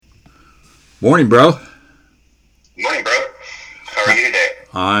Morning, bro. Morning, bro. How are you today?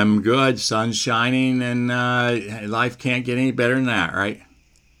 I'm good. Sun's shining, and life can't get any better than that, right?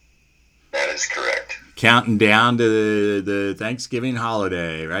 That is correct. Counting down to the Thanksgiving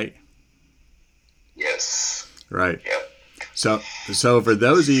holiday, right? Yes. Right. Yep. So for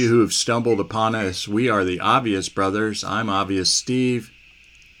those of you who have stumbled upon us, we are the Obvious Brothers. I'm Obvious Steve,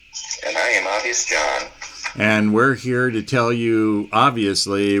 And I am Obvious John. and we're here to tell you,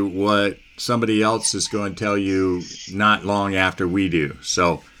 obviously, what somebody else is going to tell you not long after we do.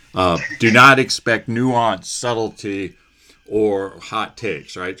 So do not expect nuance, subtlety, or hot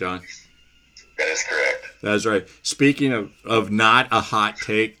takes, right, John? That is correct. That's right. Speaking of not a hot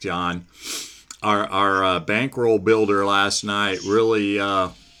take, John, our bankroll builder last night really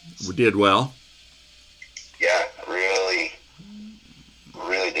did well. Yeah, really,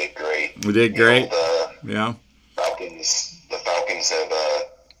 really did great. We did great. Yeah. The Falcons have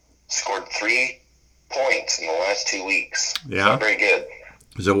scored 3 points in the last 2 weeks. It's Yeah. not very good.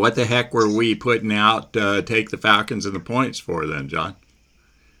 So what the heck were we putting out take the Falcons and the points for then, John?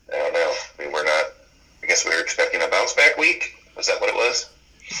 I don't know. We're not. I guess we were expecting a bounce back week. Was that what it was?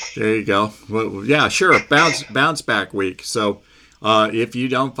 There you go. Well, yeah, sure. Bounce back week. So if you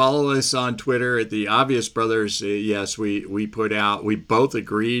don't follow us on Twitter at the Obvious Brothers, yes, we put out. We both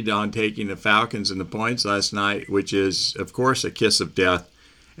agreed on taking the Falcons and the points last night, which is of course a kiss of death.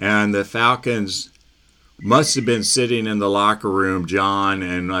 And the Falcons must have been sitting in the locker room, John,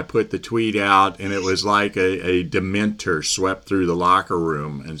 and I put the tweet out, and it was like a dementor swept through the locker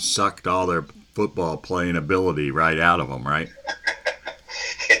room and sucked all their football playing ability right out of them, right?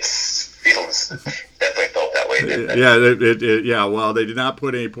 It feels definitely felt that way, didn't it? Yeah, yeah. Well, they did not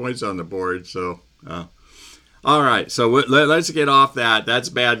put any points on the board, so. All right, so let's get off that. That's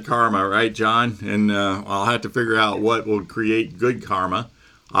bad karma, right, John? And I'll have to figure out what will create good karma.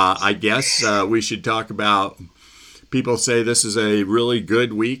 I guess we should talk about. People say this is a really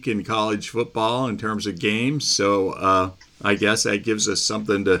good week in college football in terms of games, so I guess that gives us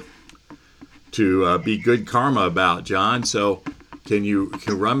something to be good karma about, John. So can you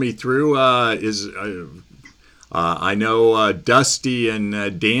run me through? I know Dusty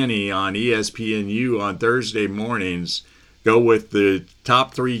and Danny on ESPNU on Thursday mornings go with the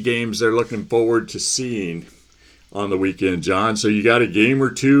top 3 games they're looking forward to seeing on the weekend, John. So you got a game or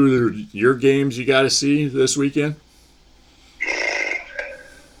two, your games you got to see this weekend?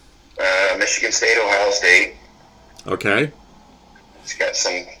 Michigan State, Ohio State. Okay. It's got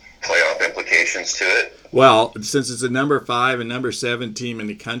some playoff implications to it. Well, since it's a number 5 and number 7 team in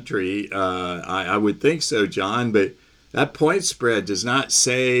the country, I would think so, John. But that point spread does not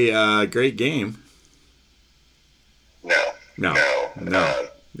say great game. No.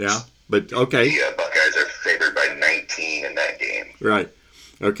 Yeah, but okay. The Buckeyes are favored by 19 in that game. Right.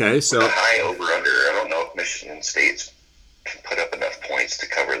 Okay, so a high over-under. I don't know if Michigan State can put up enough points to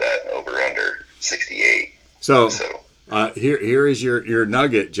cover that over-under 68. So here is your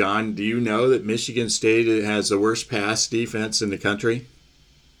nugget, John. Do you know that Michigan State has the worst pass defense in the country?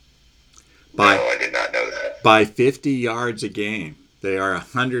 No, I did not know that. By 50 yards a game. They are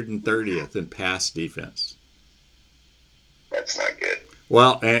 130th in pass defense. That's not good.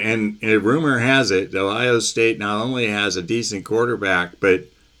 Well, and rumor has it, Ohio State not only has a decent quarterback, but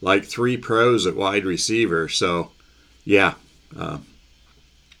like 3 pros at wide receiver. So, yeah.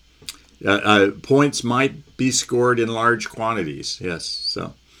 Points might be scored in large quantities. Yes,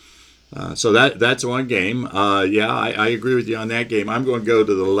 so that's one game. Yeah, I agree with you on that game. I'm going to go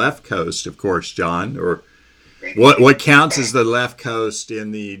to the left coast, of course, John. Or what counts as the left coast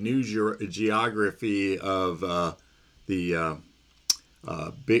in the new geography of the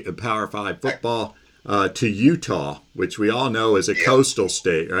big Power 5 football to Utah, which we all know is a coastal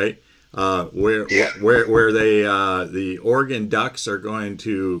state, right? Where they the Oregon Ducks are going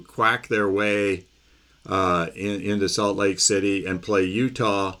to quack their way into Salt Lake City and play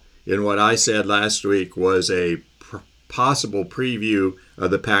Utah in what I said last week was a possible preview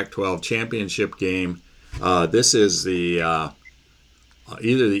of the Pac-12 championship game. This is the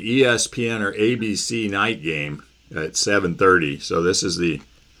either the ESPN or ABC night game at 7:30. So this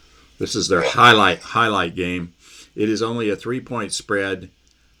is their highlight game. It is only a 3-point spread.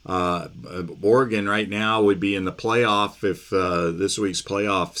 Oregon right now would be in the playoff if this week's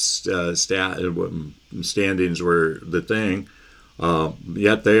playoff standings were the thing.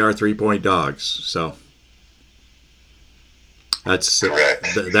 Yet they are 3-point dogs. So that's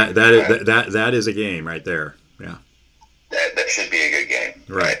correct. That is a game right there. Yeah. That should be a good game.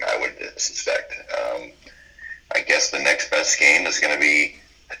 Right. I would suspect. I guess the next best game is going to be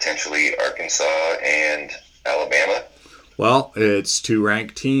potentially Arkansas and Alabama. Well, it's two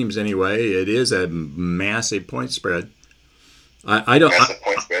ranked teams anyway. It is a massive point spread. I don't. Massive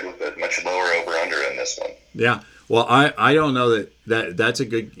point spread with a much lower over under in this one. Yeah. Well, I don't know that's a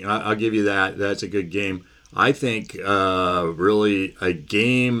good. I'll give you that. That's a good game. I think really a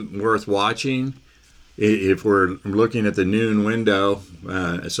game worth watching. If we're looking at the noon window,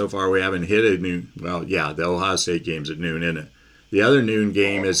 so far we haven't hit a noon. Well, yeah, the Ohio State game's at noon, isn't it? The other noon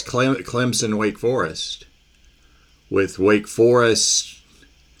game is Clemson Wake Forest. With Wake Forest,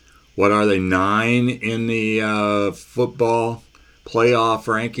 what are they, 9 in the football playoff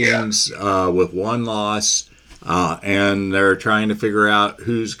rankings with one loss, and they're trying to figure out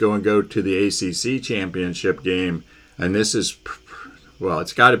who's going to go to the ACC championship game. And this is, well,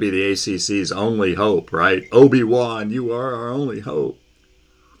 it's got to be the ACC's only hope, right? Obi-Wan, you are our only hope.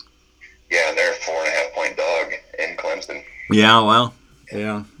 Yeah, and they're a 4.5-point dog in Clemson. Yeah, well,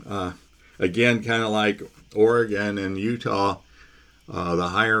 yeah. Again, kind of like Oregon and Utah, the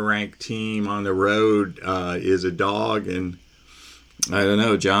higher ranked team on the road is a dog, and I don't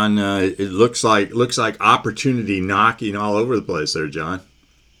know, John. It looks like opportunity knocking all over the place there, John.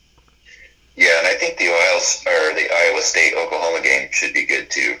 Yeah, and I think the Iowa State Oklahoma game should be good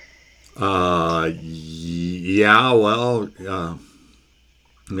too. Yeah, well,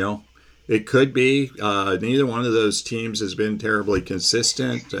 it could be. Neither one of those teams has been terribly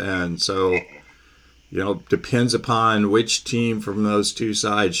consistent, and so depends upon which team from those two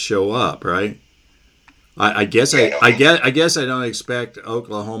sides show up, right? I guess I don't expect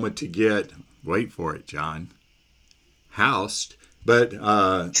Oklahoma to get, wait for it, John, housed, but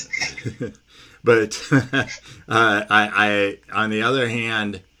but I on the other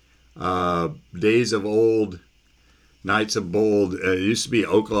hand, days of old, Knights of Bold, it used to be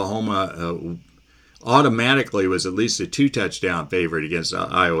Oklahoma automatically was at least a 2-touchdown favorite against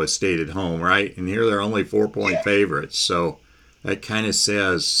Iowa State at home, right? And here they're only 4-point favorites, so that kind of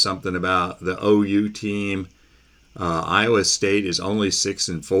says something about the OU team. Iowa State is only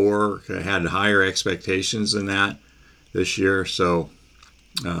 6-4. Had higher expectations than that this year. So,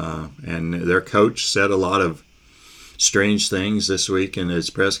 and their coach said a lot of strange things this week in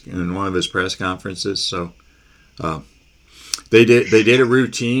one of his press conferences. So, they did a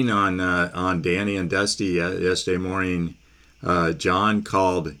routine on Danny and Dusty yesterday morning. John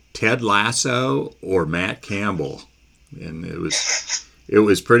called Ted Lasso or Matt Campbell, and it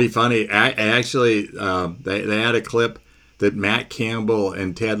was pretty funny. Actually, they had a clip that Matt Campbell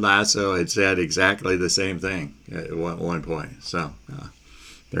and Ted Lasso had said exactly the same thing at one point. So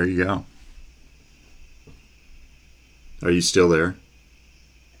there you go. Are you still there?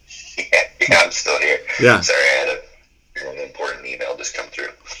 Yeah, I'm still here. Yeah. Sorry, I had an important email just come through.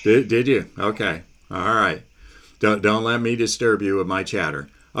 Did you? Okay. All right. Don't let me disturb you with my chatter.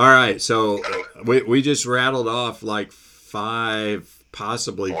 All right. So we just rattled off like 5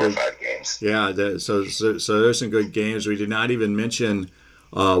 possibly 4 or 5 games. Yeah. So there's some good games. We did not even mention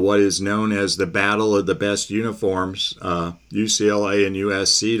what is known as the Battle of the Best Uniforms, UCLA and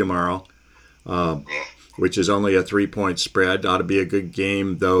USC tomorrow, which is only a 3-point spread. Ought to be a good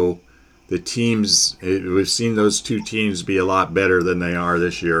game, though. The teams, we've seen those two teams be a lot better than they are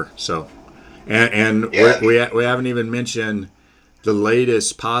this year. So, and we haven't even mentioned the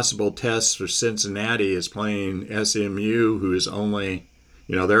latest possible test for Cincinnati is playing SMU, who is only,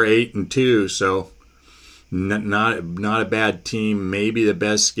 they're 8-2, so not a bad team. Maybe the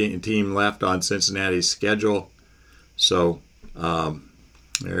best team left on Cincinnati's schedule. So,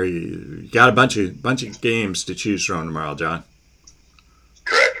 there you got a bunch of games to choose from tomorrow, John.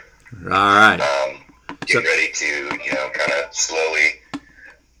 Correct. All right. Get ready to, kind of slowly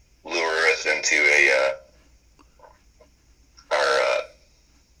lure us into our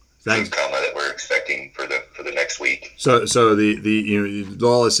comma that we're expecting for the next week. So you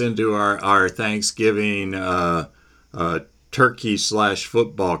lull us into our Thanksgiving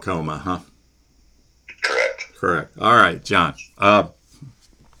turkey/football coma, huh? Correct. All right, John.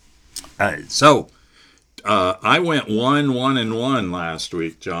 So. I went 1-1-1 last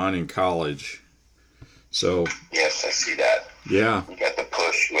week, John, in college. So yes, I see that. Yeah, you got the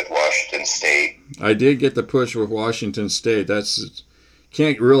push with Washington State. I did get the push with Washington State.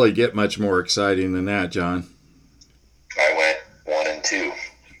 Can't really get much more exciting than that, John. I went 1-2.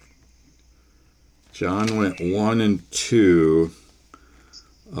 John went 1-2.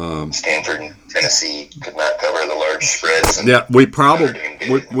 Stanford and Tennessee could not cover the large spreads. Yeah, we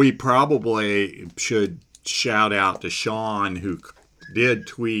probably should shout out to Sean, who did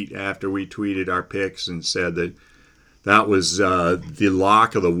tweet after we tweeted our picks and said that was the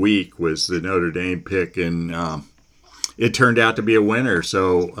lock of the week was the Notre Dame pick, and it turned out to be a winner.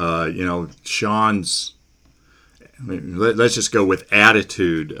 So Sean's let's just go with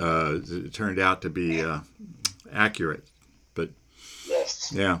attitude. It turned out to be accurate, but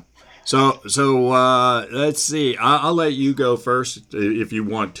Yes. yeah. So let's see. I'll let you go first if you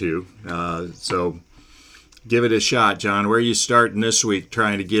want to. So give it a shot, John. Where are you starting this week,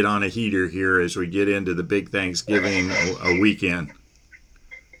 trying to get on a heater here as we get into the big Thanksgiving a weekend?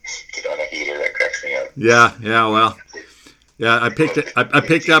 Get on a heater, that cracks me up. Yeah. Well. Yeah, I picked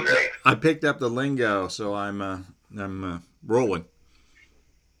up the lingo, so I'm rolling.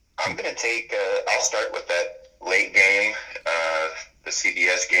 I'm going to take. I'll start with that late game, the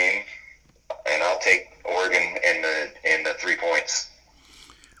CBS game, and I'll take Oregon in the 3 points.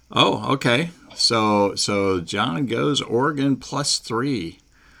 Oh, okay. So John goes Oregon +3.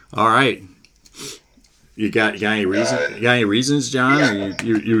 All right. You got any reason? You got any reasons, John? Yeah. Or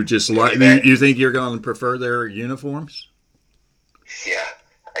you just like you think you're going to prefer their uniforms? Yeah,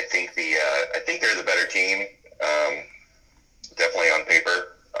 I think they're the better team, definitely on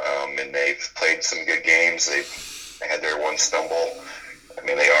paper, and they've played some good games. They've had their one stumble. I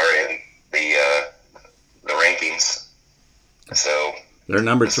mean, they are in the rankings, so they're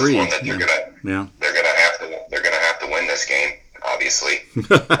number 3. One that they're gonna have to win this game, obviously,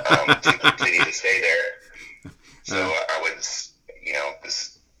 to continue to stay there. So I would,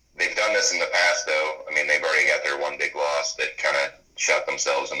 they've done this in the past, though. I mean, they've already got their one big loss that kind of shot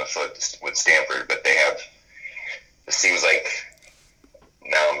themselves in the foot with Stanford, but they have. This seems like,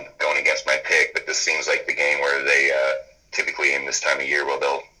 now I'm going against my pick, but this seems like the game where they typically in this time of year,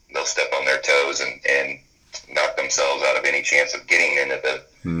 they'll step on their toes and knock themselves out of any chance of getting into the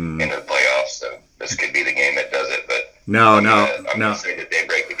playoffs. So this could be the game that does it. But I'm gonna say that they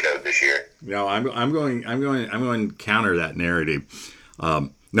break the code this year. No, I'm going to counter that narrative.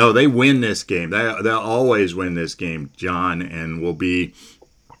 No, they win this game. They'll always win this game, John, and will be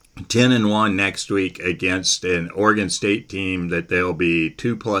 10-1 next week against an Oregon State team that they'll be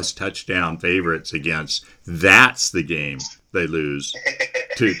 2+ touchdown favorites against. That's the game they lose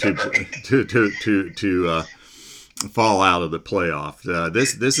to fall out of the playoff.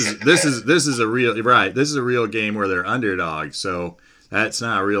 This is a real right. This is a real game where they're underdogs. So that's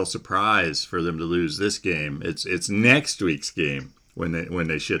not a real surprise for them to lose this game. It's next week's game when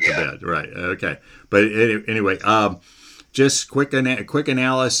they shit the bed. Right. Okay. But anyway, just quick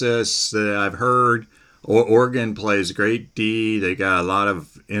analysis that I've heard. Oregon plays great D. They got a lot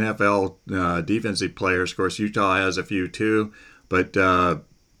of NFL defensive players. Of course, Utah has a few too. But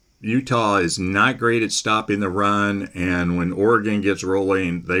Utah is not great at stopping the run. And when Oregon gets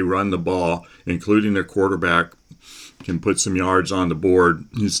rolling, they run the ball, including their quarterback can put some yards on the board.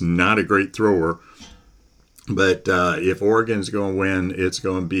 He's not a great thrower. But if Oregon's going to win, it's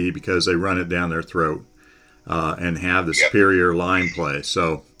going to be because they run it down their throat and have the superior line play.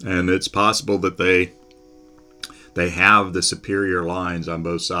 So, and it's possible that they have the superior lines on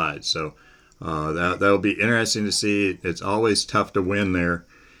both sides. So that'll be interesting to see. It's always tough to win there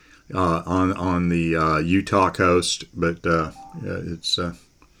on the Utah coast, but it's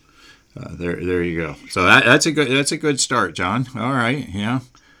there you go. So that's a good start, John. All right, yeah.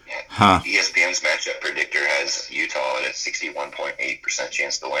 ESPN's matchup predictor has Utah at a 61.8%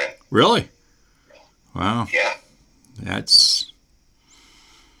 chance to win. Really? Wow. Yeah. That's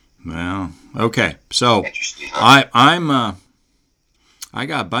well. Okay. So interesting, huh? I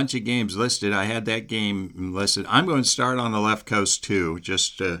got a bunch of games listed. I had that game listed. I'm going to start on the left coast too,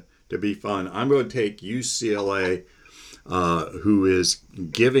 just to be fun. I'm going to take UCLA, who is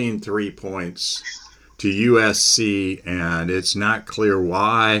giving 3 points to USC, and it's not clear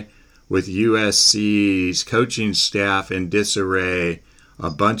why. With USC's coaching staff in disarray,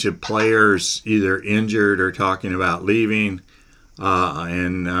 a bunch of players either injured or talking about leaving,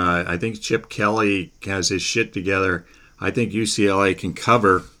 and I think Chip Kelly has his shit together. I think UCLA can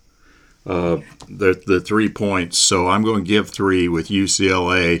cover the 3 points, so I'm going to give 3 with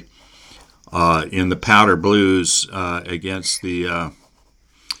UCLA in the Powder Blues against the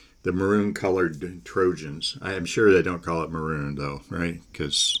maroon-colored Trojans. I am sure they don't call it maroon, though, right?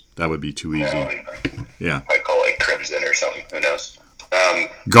 Because that would be too easy. Yeah. I call it crimson or something. Who knows?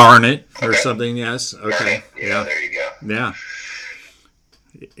 Garnet or something, yes. Okay. Garnet. Yeah, there you go. Yeah.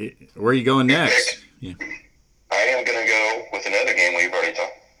 Where are you going next? Yeah. I am going to go with another game we've already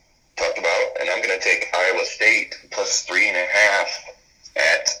talked about, and I'm going to take Iowa State plus 3.5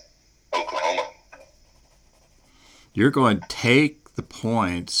 at Oklahoma. You're going to take the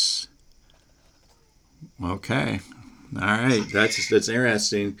points. Okay. All right. That's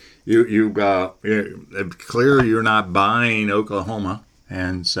interesting. You're clear you're not buying Oklahoma,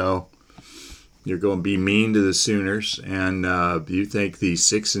 and so you're going to be mean to the Sooners, and you think the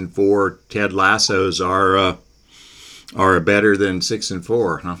 6-4 Ted Lassos are Are better than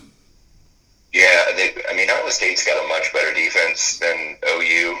 6-4, huh? Yeah, Iowa State's got a much better defense than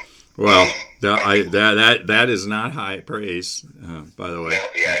OU. Well, that is not high praise, by the way. No,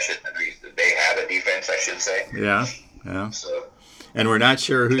 yeah, I should agree. They have a defense, I should say. Yeah, yeah. So, and we're not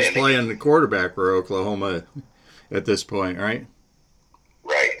sure who's playing the quarterback for Oklahoma at this point, right?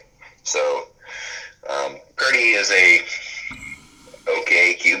 Right. So, Purdy is a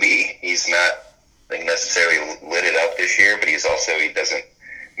okay QB. He's not necessarily lit it up this year, but he doesn't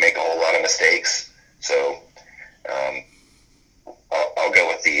make a whole lot of mistakes. So, I'll go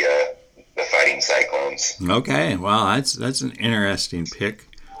with the Fighting Cyclones. Okay, well that's an interesting pick.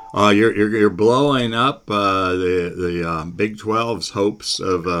 You're blowing up the Big 12's hopes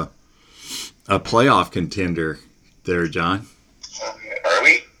of a playoff contender there, John. Are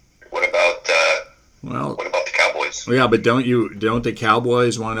we? What about the Cowboys? Yeah, but don't the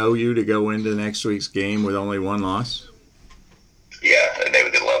Cowboys want OU to go into next week's game with only one loss? Yeah, they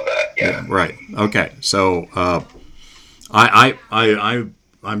would love that. Yeah. Right. Okay. So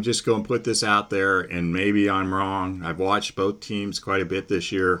I'm just going to put this out there, and maybe I'm wrong. I've watched both teams quite a bit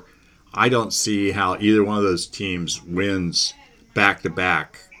this year. I don't see how either one of those teams wins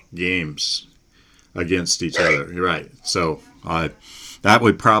back-to-back games against each other. Right. So that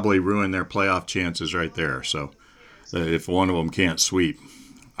would probably ruin their playoff chances right there. So if one of them can't sweep.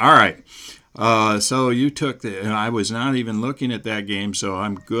 All right. So you took and I was not even looking at that game, so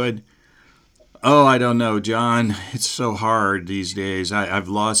I'm good. Oh, I don't know, John. It's so hard these days. I've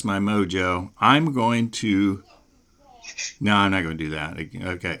lost my mojo. I'm going to... No, I'm not going to do that.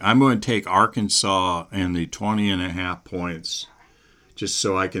 Okay. I'm going to take Arkansas and the 20.5 points just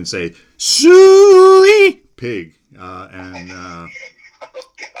so I can say, Suey Pig.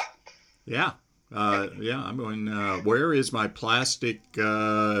 Yeah. I'm going, where is my plastic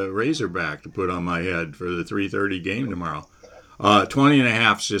Razorback to put on my head for the 3:30 game tomorrow?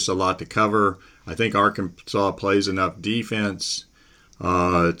 20.5 is just a lot to cover. I think Arkansas plays enough defense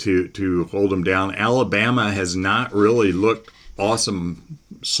to hold them down. Alabama has not really looked awesome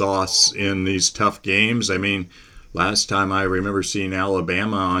sauce in these tough games. I mean, last time I remember seeing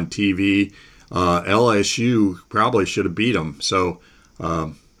Alabama on TV, LSU probably should have beat them. So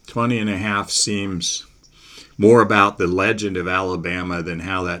 20.5 seems more about the legend of Alabama than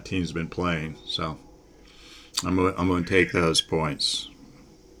how that team's been playing. So I'm going to take those points.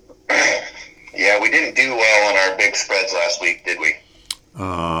 Yeah, we didn't do well on our big spreads last week, did we? We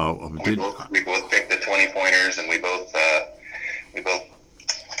both picked the 20-pointers, and we both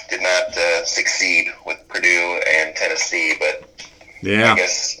did not succeed with Purdue and Tennessee. But yeah, I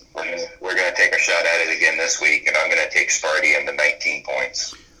guess we're going to take a shot at it again this week, and I'm going to take Sparty and the 19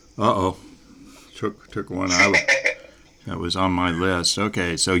 points. Took one out that was on my list.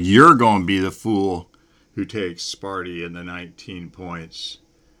 Okay, so you're going to be the fool who takes Sparty and the 19 points.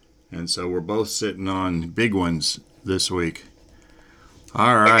 And so we're both sitting on big ones this week.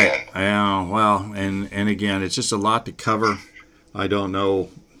 All right. Again. Yeah, well, and again, it's just a lot to cover. I don't know.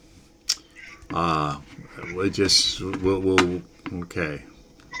 We'll okay.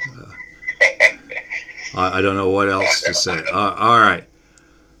 I don't know what else to say. All right.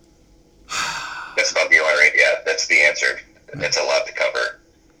 That's about the all right. Yeah, that's the answer. That's a lot to cover.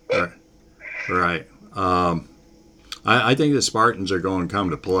 But. Right. I think the Spartans are going to come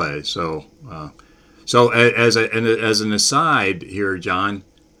to play. So as an aside here, John,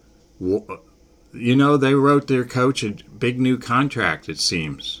 they wrote their coach a big new contract. It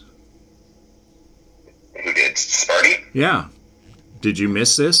seems. Who did? Sparty? Yeah. Did you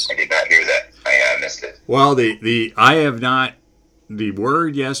miss this? I did not hear that. I missed it. Well, I have not. The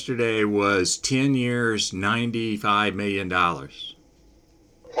word yesterday was 10 years, $95 million.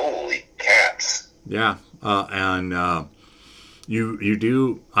 Holy cats! Yeah. You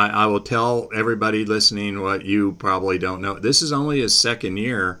do. I will tell everybody listening what you probably don't know. This is only his second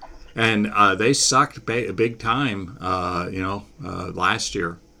year, and they sucked big time. Last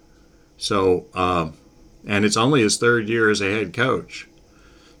year. So, and it's only his third year as a head coach.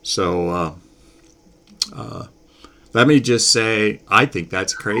 So, let me just say, I think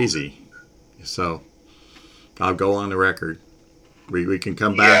that's crazy. So, I'll go on the record. We can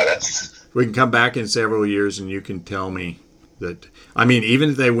come back. Yeah, we can come back in several years, and you can tell me that. I mean,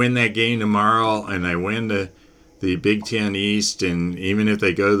 even if they win that game tomorrow and they win the Big Ten East, and even if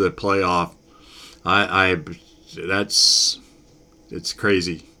they go to the playoff, it's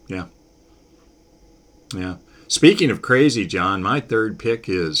crazy. Yeah. Yeah. Speaking of crazy, John, my third pick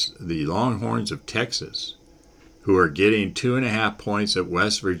is the Longhorns of Texas, who are getting 2.5 points at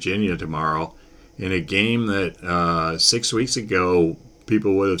West Virginia tomorrow in a game that 6 weeks ago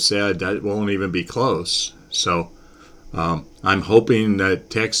people would have said that won't even be close. So I'm hoping that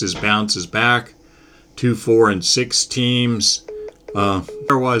Texas bounces back. 2, 4, and 6 teams.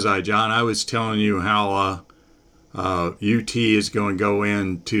 Where was I, John? I was telling you how UT is going to go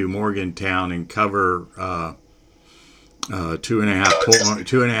into Morgantown and cover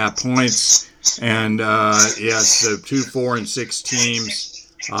 2.5 points. And yes, the 2, 4, and 6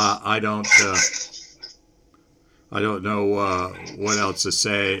 teams. I don't know what else to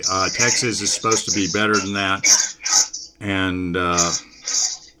say. Texas is supposed to be better than that. And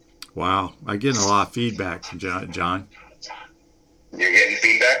wow, I'm getting a lot of feedback, John. You're getting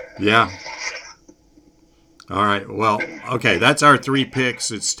feedback? Yeah. All right. Well, okay. That's our 3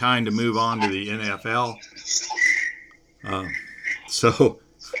 picks. It's time to move on to the NFL. So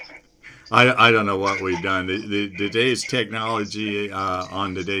I don't know what we've done. Today's technology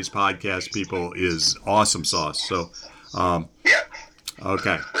on today's podcast, people, is awesome sauce. So, yeah.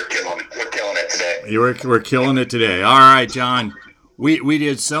 Okay. We're killing it today. We're killing it today. All right, John. We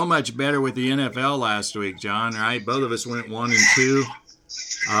did so much better with the NFL last week, John. Right? Both of us went 1 and 2.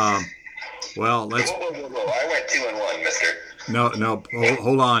 Well, let's. Whoa. I went 2 and 1, Mister. No.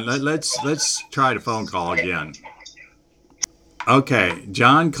 Hold on. Let's try the phone call again. Okay,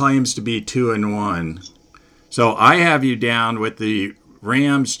 John claims to be 2 and 1. So I have you down with the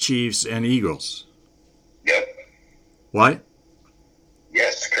Rams, Chiefs, and Eagles. Yep. What?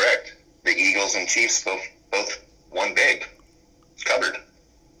 Yes, correct. The Eagles and Chiefs both won big. Covered.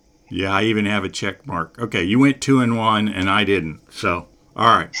 Yeah, I even have a check mark. Okay, you went 2 and 1, and I didn't. So,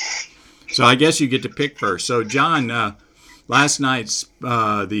 all right. So I guess you get to pick first. So, John, last night's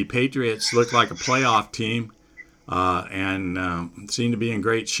the Patriots looked like a playoff team. And seem to be in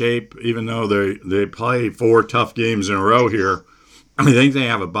great shape, even though they play 4 tough games in a row here. I think they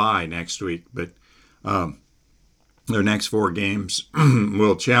have a bye next week, but their next 4 games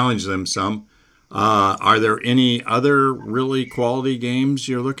will challenge them some. Are there any other really quality games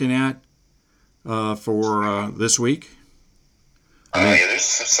you're looking at for this week? Yeah, there's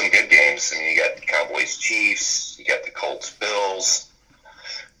some good games. You got the Cowboys, Chiefs. You got the Colts, Bills.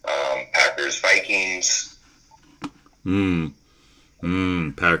 Packers, Vikings.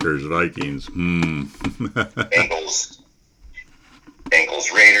 Packers, Vikings.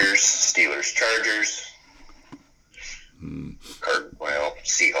 Bengals, Raiders, Steelers, Chargers.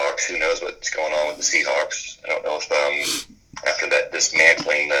 Seahawks. Who knows what's going on with the Seahawks? I don't know if after that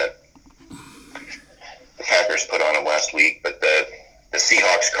dismantling the Packers put on them last week, but the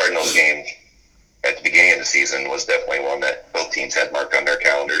Seahawks Cardinals game at the beginning of the season was definitely one that both teams had marked on their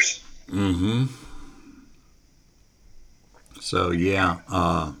calendars. Mm-hmm. So, yeah,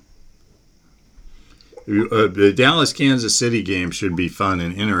 the Dallas-Kansas City game should be fun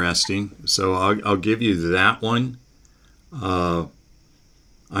and interesting. So I'll give you that one. The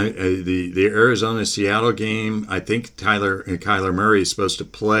Arizona-Seattle game, I think Kyler Murray is supposed to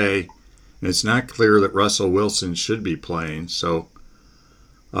play, and it's not clear that Russell Wilson should be playing. So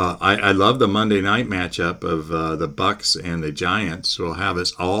I love the Monday night matchup of the Bucs and the Giants. Will have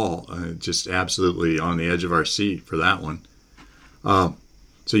us all just absolutely on the edge of our seat for that one.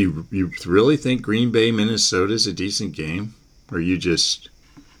 So you really think Green Bay, Minnesota is a decent game, or you're just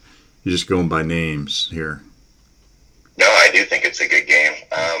going by names here? No, I do think it's a good game.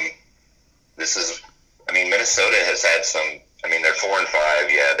 Minnesota has had some. They're 4 and 5.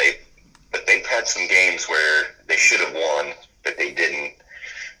 Yeah, they've had some games where they should have won, but they didn't.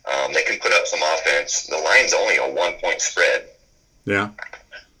 They can put up some offense. The line's only a 1-point spread. Yeah.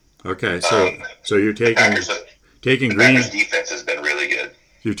 Okay, so you're taking Green. Packers defense has been really good.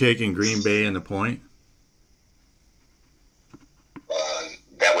 You're taking Green Bay in the point?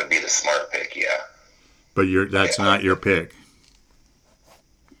 That would be the smart pick, yeah. But that's not your pick.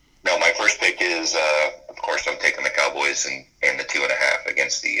 No, my first pick is, of course, I'm taking the Cowboys and the 2.5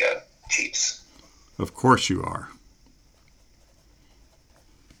 against the Chiefs. Of course you are.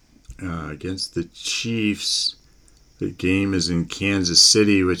 Against the Chiefs, the game is in Kansas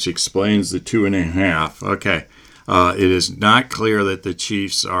City, which explains the 2.5. Okay. It is not clear that the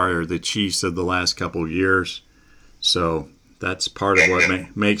Chiefs are the Chiefs of the last couple of years. So that's part of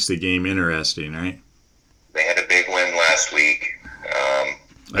what makes the game interesting, right? They had a big win last week.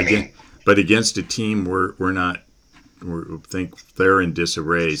 But against a team we think they're in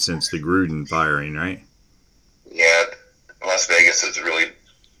disarray since the Gruden firing, right? Yeah, Las Vegas has really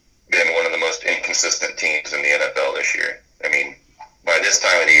been one of the most inconsistent teams in the NFL this year. By this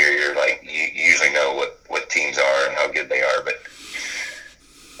time of the year, you usually know what teams are and how good they are, but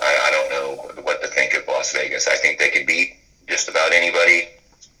I don't know what to think of Las Vegas. I think they could beat just about anybody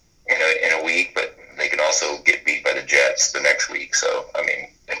in a week, but they could also get beat by the Jets the next week. So,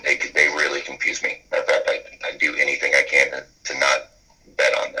 they really confuse me. Matter of fact, I do anything I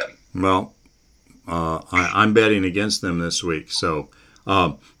Well, I'm betting against them this week. So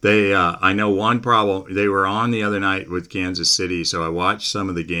I know one problem. They were on the other night with Kansas City, so I watched some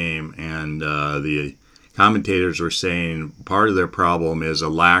of the game, and the commentators were saying part of their problem is a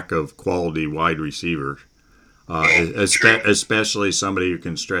lack of quality wide receiver, especially somebody who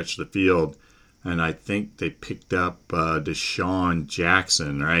can stretch the field. And I think they picked up Deshaun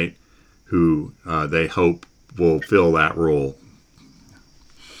Jackson, right, who they hope will fill that role.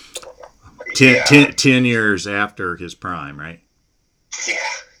 10 years after his prime, right? Yeah,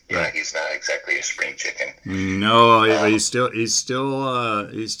 right. He's not exactly a spring chicken. No, he still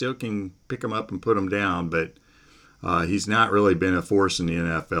can pick him up and put him down, but he's not really been a force in the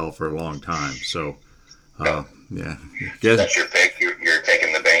NFL for a long time. So, yeah. That's your pick. You're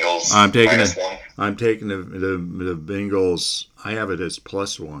taking the Bengals. I'm taking -1. I'm taking the Bengals. I have it as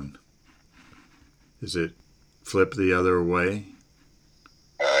 +1. Is it flip the other way?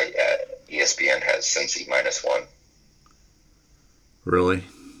 Yeah. ESPN has Cincy -1. Really?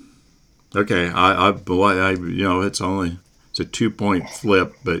 Okay. It's a 2-point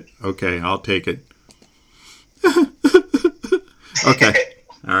flip, but okay, I'll take it. Okay.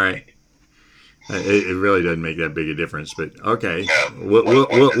 All right. It really doesn't make that big a difference, but okay.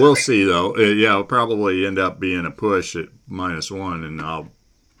 We'll see though. It'll probably end up being a push at -1, and I'll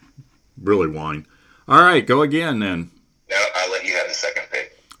really whine. All right, go again then. No, I'll let you have the second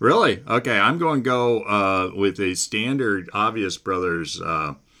pick. Really? Okay, I'm going to go with a standard Obvious Brothers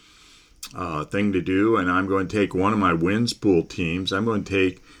thing to do, and I'm going to take one of my wins pool teams. I'm going to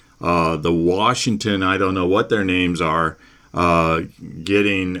take the Washington, I don't know what their names are,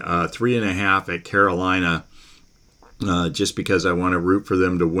 getting 3.5 at Carolina just because I want to root for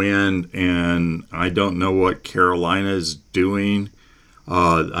them to win, and I don't know what Carolina's doing.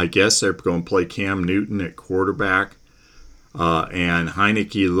 I guess they're going to play Cam Newton at quarterback. And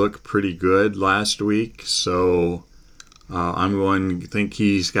Heineke looked pretty good last week, so I'm going to think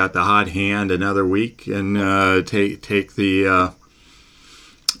he's got the hot hand another week and take the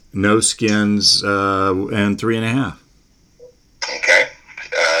no skins and 3.5. Okay.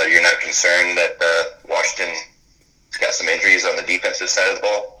 You're not concerned that Washington's got some injuries on the defensive side of the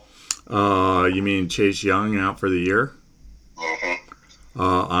ball? You mean Chase Young out for the year? Mm-hmm.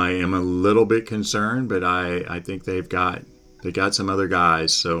 I am a little bit concerned, but I think they got some other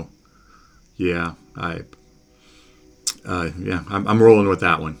guys, so yeah, I'm rolling with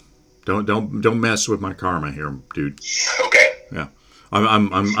that one. Don't mess with my karma here, dude. Okay. Yeah,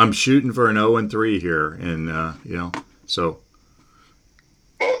 I'm shooting for an 0-3 here, and so.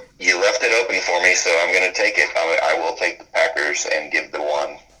 Well, you left it open for me, so I'm going to take it. I will take the Packers and give the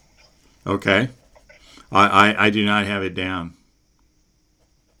 1. Okay, I do not have it down.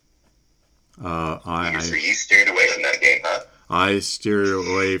 So you steered away from that game, huh? I steered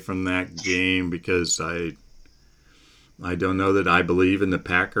away from that game because I don't know that I believe in the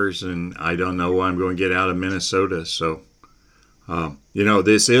Packers, and I don't know what I'm going to get out of Minnesota. So,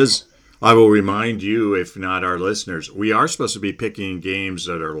 this is, I will remind you, if not our listeners, we are supposed to be picking games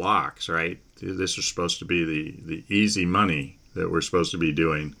that are locks, right? This is supposed to be the easy money that we're supposed to be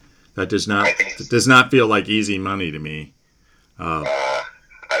doing. That does not feel like easy money to me. I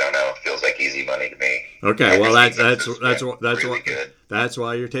don't know. It feels like easy money to me. Okay, well that's really good. That's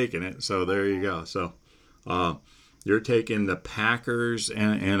why you're taking it. So there you go. So you're taking the Packers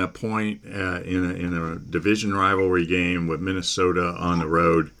and a point in a division rivalry game with Minnesota on the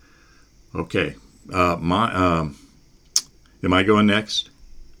road. Okay, am I going next?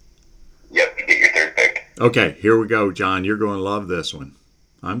 Yep, you get your third pick. Okay, here we go, John. You're going to love this one.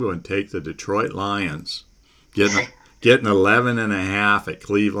 I'm going to take the Detroit Lions, getting 11.5 at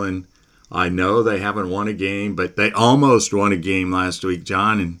Cleveland. I know they haven't won a game, but they almost won a game last week,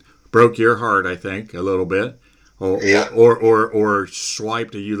 John, and broke your heart, I think, a little bit. Or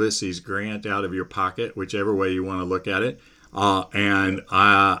swiped a Ulysses Grant out of your pocket, whichever way you want to look at it. And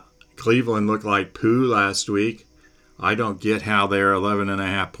Cleveland looked like poo last week. I don't get how they're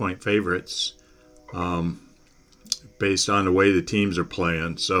 11.5 point favorites based on the way the teams are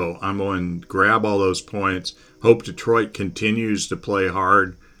playing. So I'm going to grab all those points. Hope Detroit continues to play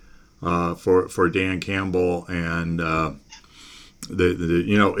hard for Dan Campbell, and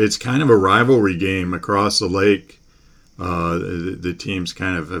it's kind of a rivalry game across the lake. The teams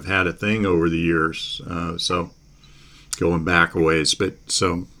kind of have had a thing over the years, so going back a ways. But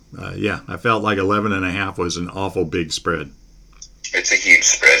so I felt like 11.5 was an awful big spread. It's a huge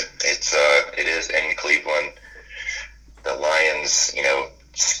spread. It is in Cleveland. The Lions,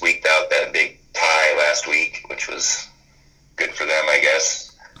 squeaked out that big tie last week, which was good for them, I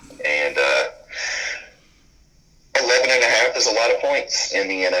guess. And 11.5 is a lot of points in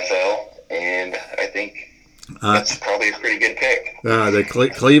the NFL. NFL, and I think that's probably a pretty good pick.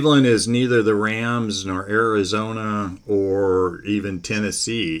 Cleveland is neither the Rams nor Arizona or even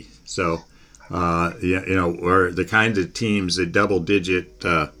Tennessee. So, or the kinds of teams that double-digit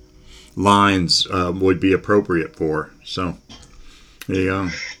lines would be appropriate for. So, so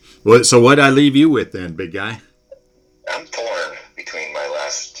what I leave you with then, big guy? I'm torn between my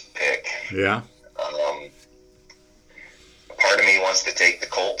last pick. Yeah. Part of me wants to take the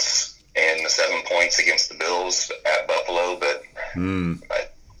Colts and the 7 points against the Bills at Buffalo, but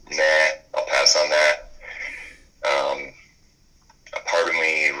I'll pass on that. A part of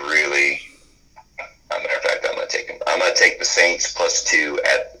me really, matter of fact, I'm going to take the Saints +2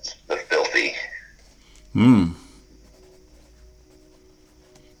 at the Filthy.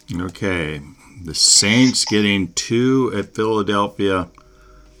 Okay, the Saints getting 2 at Philadelphia.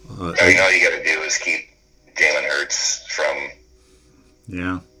 All you got to do is keep Jalen Hurts from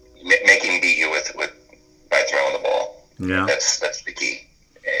making beat you by throwing the ball. Yeah, that's the key.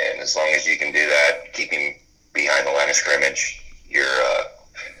 And as long as you can do that, keep him behind the line of scrimmage, you're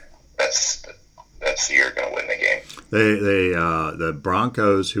going to win the game. The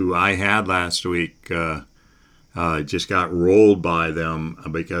Broncos, who I had last week, just got rolled by them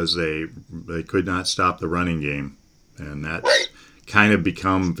because they could not stop the running game, and that's kind of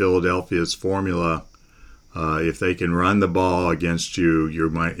become Philadelphia's formula. If they can run the ball against you,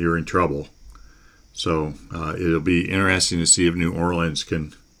 you're in trouble. So it'll be interesting to see if New Orleans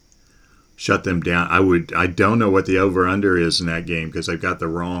can shut them down. I don't know what the over/under is in that game because I've got the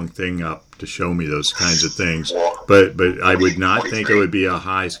wrong thing up to show me those kinds of things. But I would not 43. think it would be a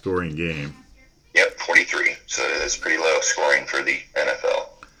high-scoring game. Yep, 43. So it's pretty low scoring for the NFL.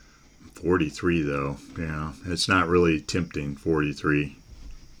 43, though. Yeah, it's not really tempting, 43.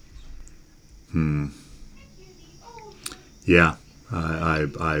 Yeah,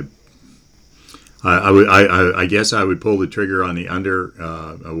 I guess I would pull the trigger on the under.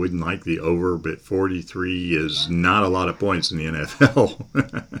 I wouldn't like the over, but 43 is not a lot of points in the NFL.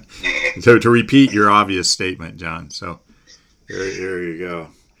 So to repeat your obvious statement, John. So there you go.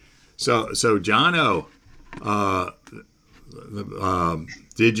 So Jono,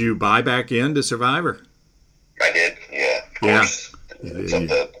 did you buy back into Survivor? I did, yeah. Of course. It's up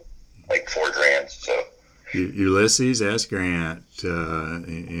to like $4,000. So Ulysses S. Grant,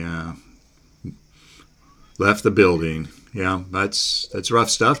 left the building. Yeah, that's rough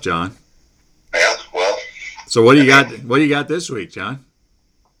stuff, John. Yeah, well. So what do you got? What do you got this week, John?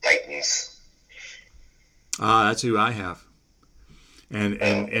 Titans. That's who I have. And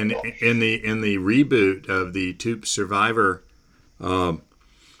in the reboot of the Toop Survivor,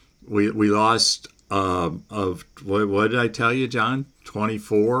 we lost of what did I tell you, John?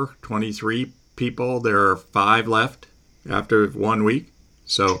 24, 23 people. There are 5 left after 1 week.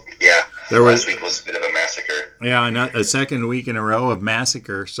 So yeah, last week was a bit of a massacre. Yeah, a second week in a row of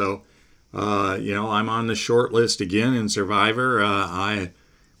massacre. So I'm on the short list again in Survivor.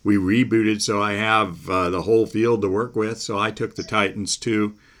 We rebooted, so I have the whole field to work with. So I took the Titans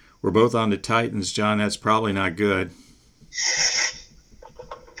too. We're both on the Titans, John. That's probably not good.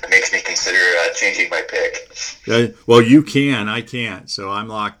 It makes me consider changing my pick. Well, you can. I can't. So I'm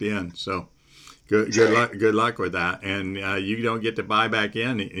locked in. So good luck with that. And you don't get to buy back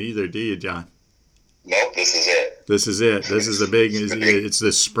in either, do you, John? Nope. This is it. This is the big. It's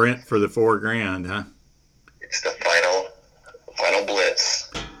the sprint for the $4,000, huh? It's the final blitz.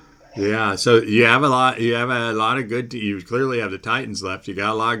 Yeah, so you have a lot of good. You clearly have the Titans left. You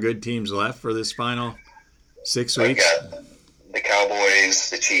got a lot of good teams left for this final 6 weeks. I've got the Cowboys,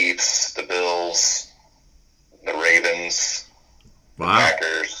 the Chiefs, the Bills, the Ravens, the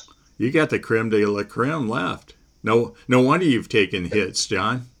Packers. You got the creme de la creme left. No wonder you've taken hits,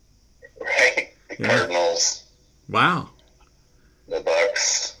 John. Right, the Cardinals. Wow. The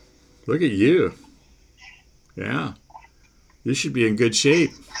Bucks. Look at you. Yeah, you should be in good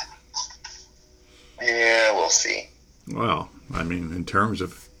shape. Yeah, we'll see. Well, I mean, in terms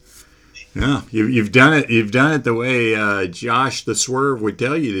of, you've done it. You've done it the way Josh the Swerve would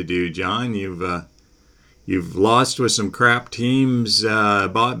tell you to do, John. You've lost with some crap teams,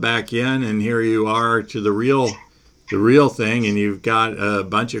 bought back in, and here you are to the real thing, and you've got a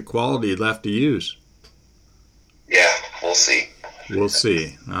bunch of quality left to use. Yeah, we'll see. We'll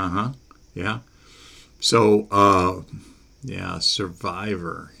see. Yeah. So,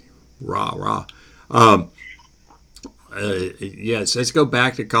 Survivor. Rah. Yes, let's go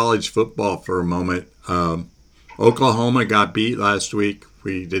back to college football for a moment. Oklahoma got beat last week.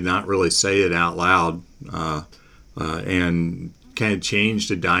 We did not really say it out loud, and kind of changed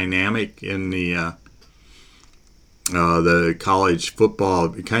the dynamic in the the college football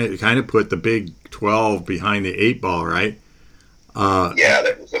kind of put the Big 12 behind the 8 ball, right? Yeah,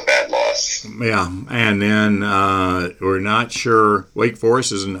 that was a bad loss. Yeah, and then we're not sure. Wake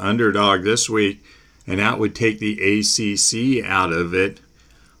Forest is an underdog this week, and that would take the ACC out of it.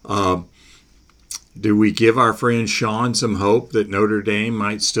 Do we give our friend Sean some hope that Notre Dame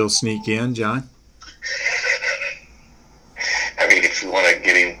might still sneak in, John? I mean, if you want to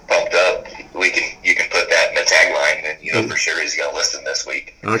get him pumped up, you can put that in the tagline, and for sure he's going to listen this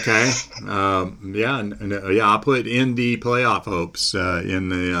week. Okay. Yeah. I'll put ND playoff hopes in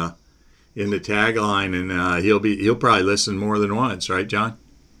the tagline, and he'll probably listen more than once, right, John?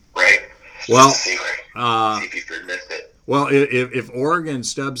 Right. Well, see if you missed it. Well, if Oregon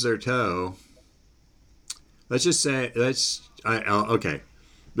stubs their toe, let's just say okay.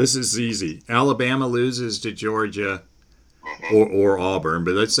 This is easy. Alabama loses to Georgia. Or Auburn,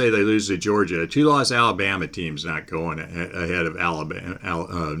 but let's say they lose to Georgia. A 2-loss Alabama team's not going ahead of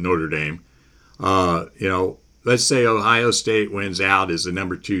Notre Dame. Let's say Ohio State wins out as the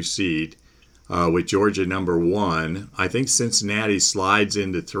number 2 seed with Georgia number 1. I think Cincinnati slides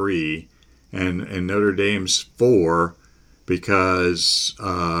into 3, and Notre Dame's 4 because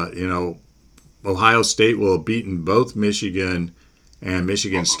Ohio State will have beaten both Michigan and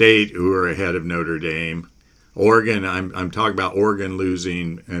Michigan State, who are ahead of Notre Dame. Oregon, I'm talking about Oregon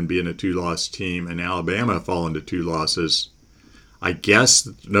losing and being a 2-loss team, and Alabama falling to 2 losses. I guess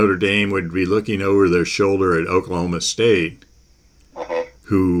Notre Dame would be looking over their shoulder at Oklahoma State,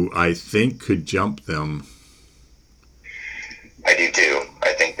 who I think could jump them. I do too.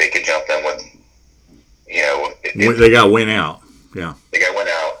 I think they could jump them with, they got to win out. Yeah, they got to win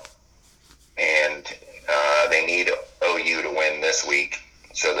out, and they need OU to win this week.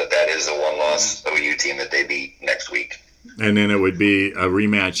 So that is a 1-loss OU team that they beat next week. And then it would be a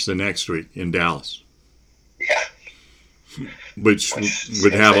rematch the next week in Dallas. Yeah. Which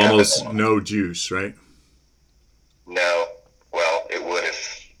would have almost no juice, right? No. Well, it would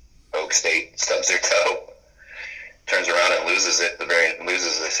if Oak State stubs their toe, turns around and loses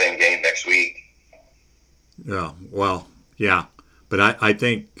the same game next week. Yeah. Well, yeah. But I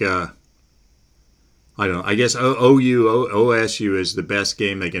think I don't know. I guess OSU is the best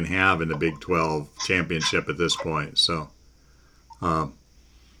game they can have in the Big 12 championship at this point. So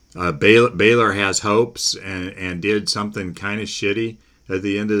Baylor has hopes and did something kind of shitty at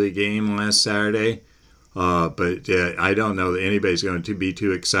the end of the game last Saturday. But I don't know that anybody's going to be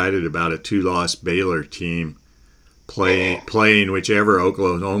too excited about a 2-loss Baylor team playing whichever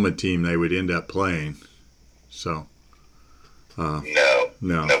Oklahoma team they would end up playing. So no,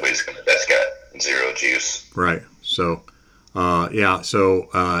 nobody's going to. That's got zero juice. Right. So,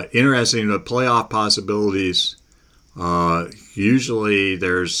 interesting. The playoff possibilities. Usually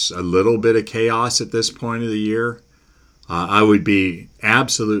there's a little bit of chaos at this point of the year. I would be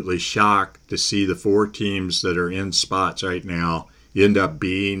absolutely shocked to see the 4 teams that are in spots right now end up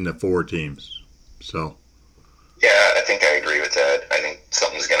being the 4 teams. So. Yeah, I think I agree with that. I think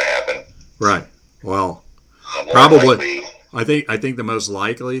something's going to happen. Right. Well, probably. I think the most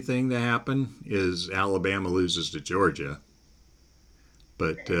likely thing to happen is Alabama loses to Georgia.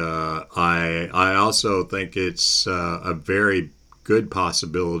 But I also think it's a very good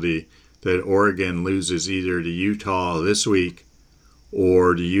possibility that Oregon loses either to Utah this week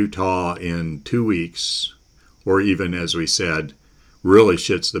or to Utah in 2 weeks, or even, as we said, really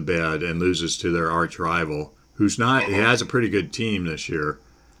shits the bed and loses to their arch rival, who's not. It has a pretty good team this year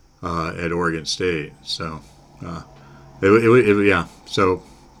at Oregon State. So. So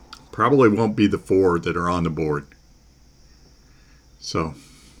probably won't be the 4 that are on the board. So,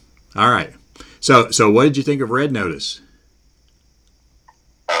 all right. So what did you think of Red Notice?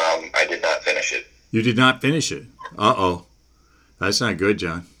 I did not finish it. You did not finish it? Uh-oh. That's not good,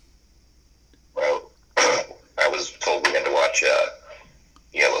 John. Well, I was told we had to watch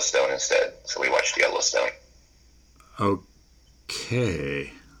Yellowstone instead, so we watched Yellowstone.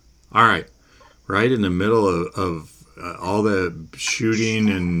 Okay. All right. Right in the middle of all the shooting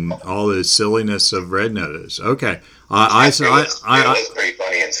and all the silliness of Red Notice. Okay, it was pretty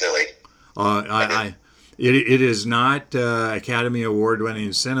funny and silly. It is not Academy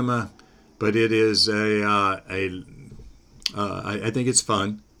Award-winning cinema, but it is I think it's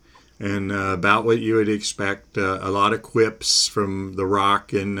fun and about what you would expect. A lot of quips from The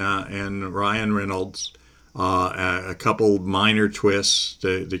Rock and Ryan Reynolds. A couple minor twists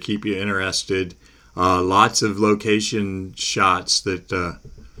to keep you interested. Lots of location shots that,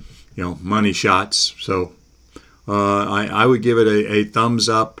 money shots. So I would give it a thumbs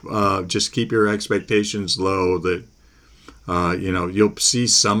up. Just keep your expectations low that, you'll see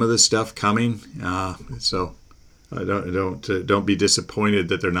some of the stuff coming. So Don't be disappointed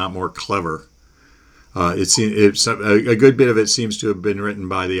that they're not more clever. It's a good bit of it seems to have been written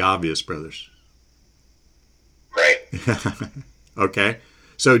by the Obvious brothers. Right. Okay.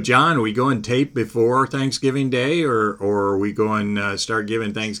 So, John, are we going tape before Thanksgiving Day, or are we going start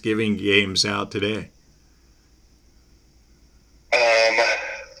giving Thanksgiving games out today?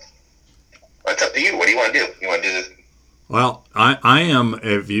 It's up to you. What do you want to do? You want to do this? Well, I am,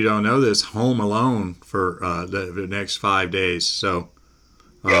 if you don't know this, home alone for the next 5 days. So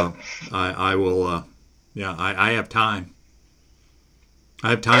I will, I have time. I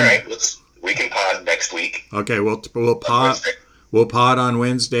have time. All right, we can pod next week. Okay, we'll pod on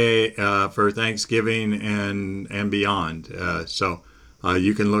Wednesday for Thanksgiving and beyond. So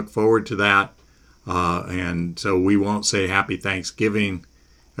you can look forward to that. And so we won't say Happy Thanksgiving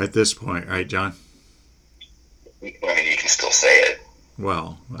at this point, right, John? I mean, you can still say it.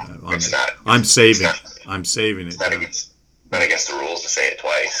 Well, It's not. I'm saving It's it. I'm saving it. It's not against the rules to say it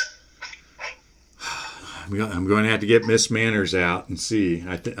twice. I'm going to have to get Miss Manners out and see.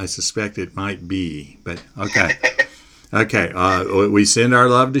 I suspect it might be, but okay. Okay, we send our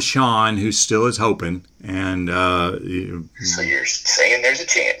love to Sean, who still is hoping, and So you're saying there's a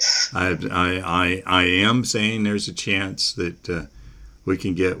chance? I am saying there's a chance that we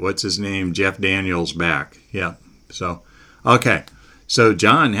can get what's his name, Jeff Daniels back. Yeah. So, okay. So,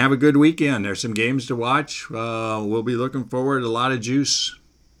 John, have a good weekend. There's some games to watch. We'll be looking forward to a lot of juice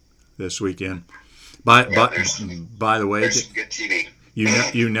this weekend. By the way, There's some good TV.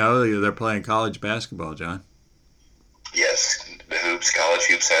 you know they're playing college basketball, John. Yes, the college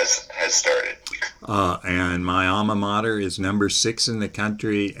hoops has started. And my alma mater is number 6 in the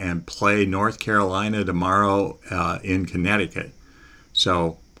country and play North Carolina tomorrow in Connecticut.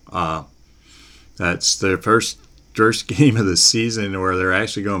 So that's their first game of the season where they're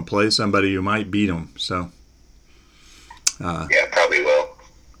actually going to play somebody who might beat them. So Yeah, probably will.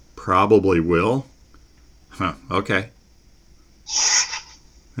 probably will. Huh, okay.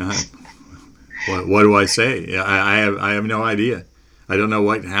 What do I say? Yeah, I have no idea. I don't know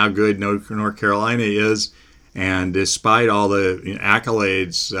how good North Carolina is, and despite all the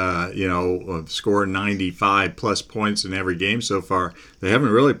accolades, of scoring 95 plus points in every game so far, they haven't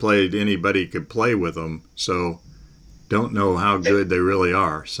really played anybody who could play with them. So, don't know how good they really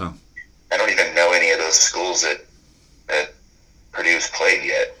are. So, I don't even know any of those schools that Purdue's played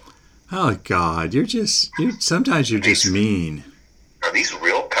yet. oh God, sometimes you're just mean. Are these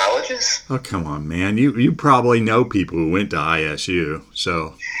real colleges? Oh, come on, man. You probably know people who went to ISU.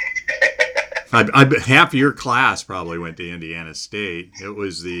 So half your class probably went to Indiana State. It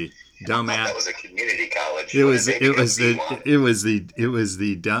was the dumbass. That was a community college. It was the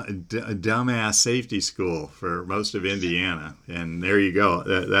dumbass safety school for most of Indiana. And there you go.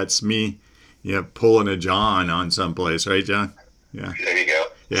 That's me, pulling a John on someplace, right, John? Yeah. There you go.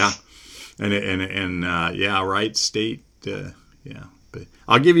 Yeah. And Wright State. Yeah, but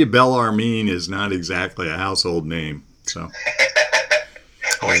I'll give you Bellarmine is not exactly a household name. So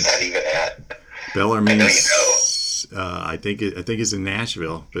Where's that even at? Bellarmine, I think it's in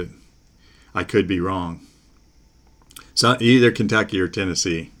Nashville, but I could be wrong. So either Kentucky or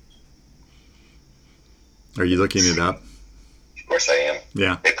Tennessee. Are you looking it up? Of course I am.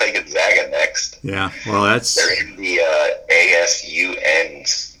 Yeah. They play Gonzaga next. Yeah. Well, They're in the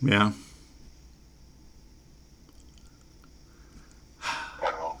ASUNs. Yeah.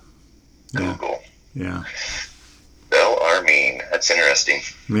 Google. Yeah. Bellarmine. That's interesting.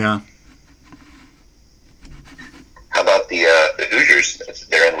 Yeah. How about the Hoosiers?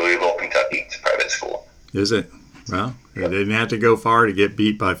 They're in Louisville, Kentucky. It's a private school. Is it? Well, they didn't have to go far to get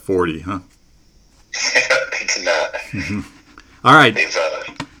beat by 40, huh? They did not. All right. They've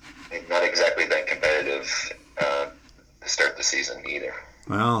not exactly been competitive to start the season either.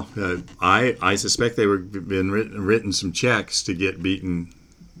 Well, I suspect they were been written some checks to get beaten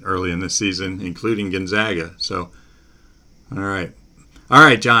early in the season, including Gonzaga. So, all right,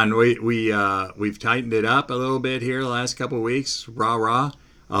 John. We've tightened it up a little bit here the last couple of weeks. Rah.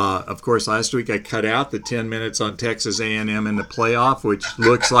 Of course, last week I cut out the 10 minutes on Texas A&M in the playoff, which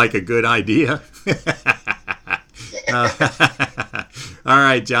looks like a good idea. All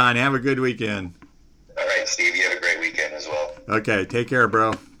right, John. Have a good weekend. All right, Steve. You have a great weekend as well. Okay. Take care,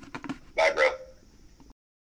 bro.